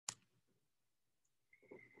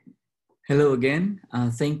Hello again.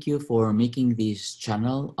 Thank you for making this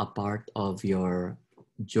channel a part of your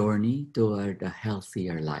journey toward a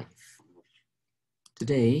healthier life.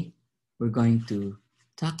 Today, we're going to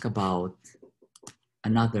talk about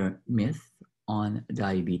another myth on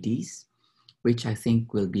diabetes, which I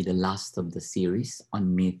think will be the last of the series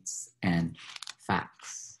on myths and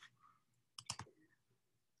facts.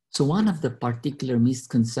 So one of the particular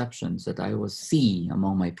misconceptions that I will see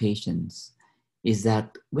among my patients is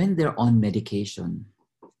that when they're on medication,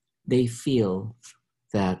 they feel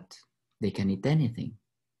that they can eat anything.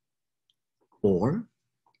 Or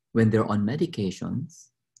when they're on medications,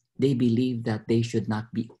 they believe that they should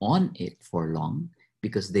not be on it for long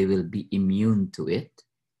because they will be immune to it.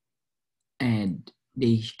 And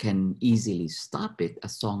they can easily stop it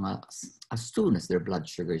as soon as their blood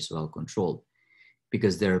sugar is well controlled,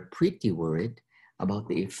 because they're pretty worried about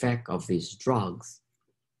the effect of these drugs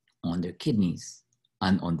on their kidneys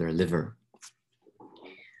and on their liver.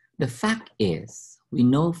 The fact is, we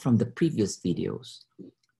know from the previous videos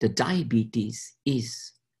that diabetes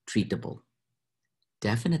is treatable.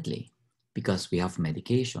 Definitely, because we have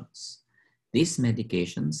medications. These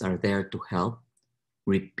medications are there to help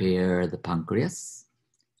repair the pancreas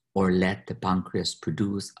or let the pancreas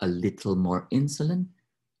produce a little more insulin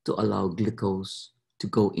to allow glucose to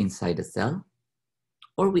go inside the cell.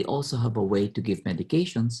 Or we also have a way to give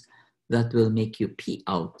medications that will make you pee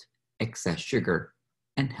out excess sugar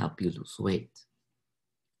and help you lose weight.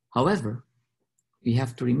 However, we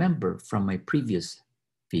have to remember from my previous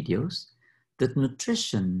videos that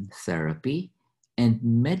nutrition therapy and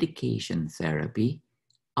medication therapy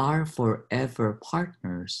are forever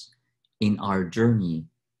partners in our journey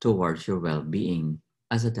towards your well-being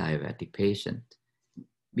as a diabetic patient,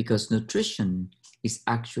 because nutrition is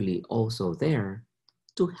actually also there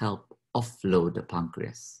to help offload the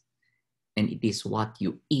pancreas. And it is what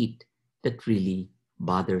you eat that really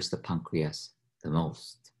bothers the pancreas the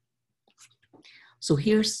most. So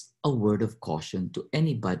here's a word of caution to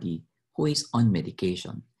anybody who is on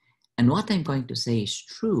medication. And what I'm going to say is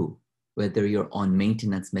true whether you're on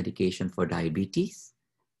maintenance medication for diabetes,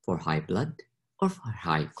 for high blood, or for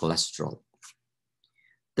high cholesterol.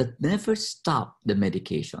 That never stop the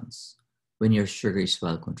medications when your sugar is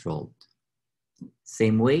well controlled.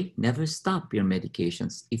 Same way, never stop your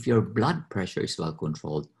medications if your blood pressure is well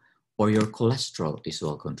controlled or your cholesterol is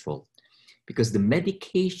well controlled, because the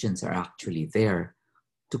medications are actually there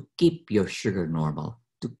to keep your sugar normal,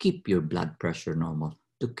 to keep your blood pressure normal,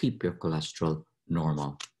 to keep your cholesterol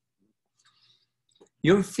normal.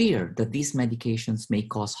 Your fear that these medications may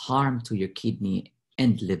cause harm to your kidney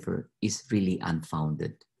and liver is really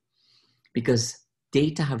unfounded, because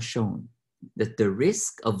data have shown that the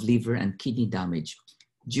risk of liver and kidney damage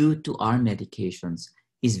due to our medications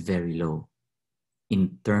is very low.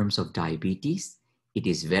 In terms of diabetes, it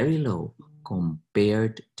is very low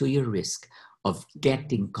compared to your risk of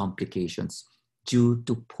getting complications due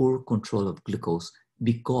to poor control of glucose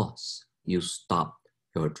because you stopped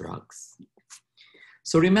your drugs.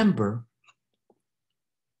 So remember,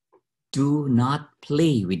 do not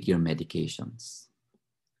play with your medications.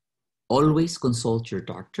 Always consult your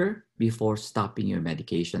doctor before stopping your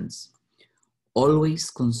medications.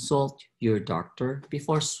 Always consult your doctor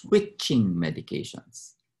before switching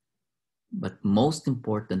medications. But most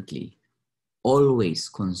importantly, always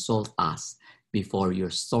consult us before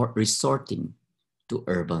you're resorting to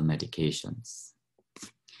herbal medications.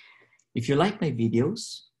 If you like my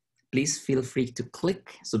videos, please feel free to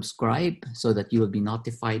click subscribe so that you will be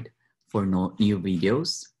notified for new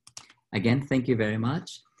videos. Again, thank you very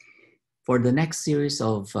much. For the next series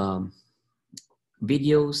of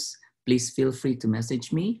videos, please feel free to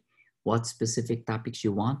message me what specific topics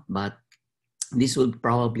you want, but this will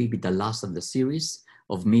probably be the last of the series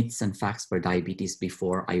of myths and facts for diabetes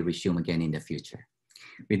before I resume again in the future.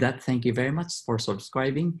 With that, thank you very much for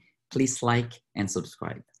subscribing. Please like and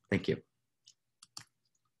subscribe. Thank you.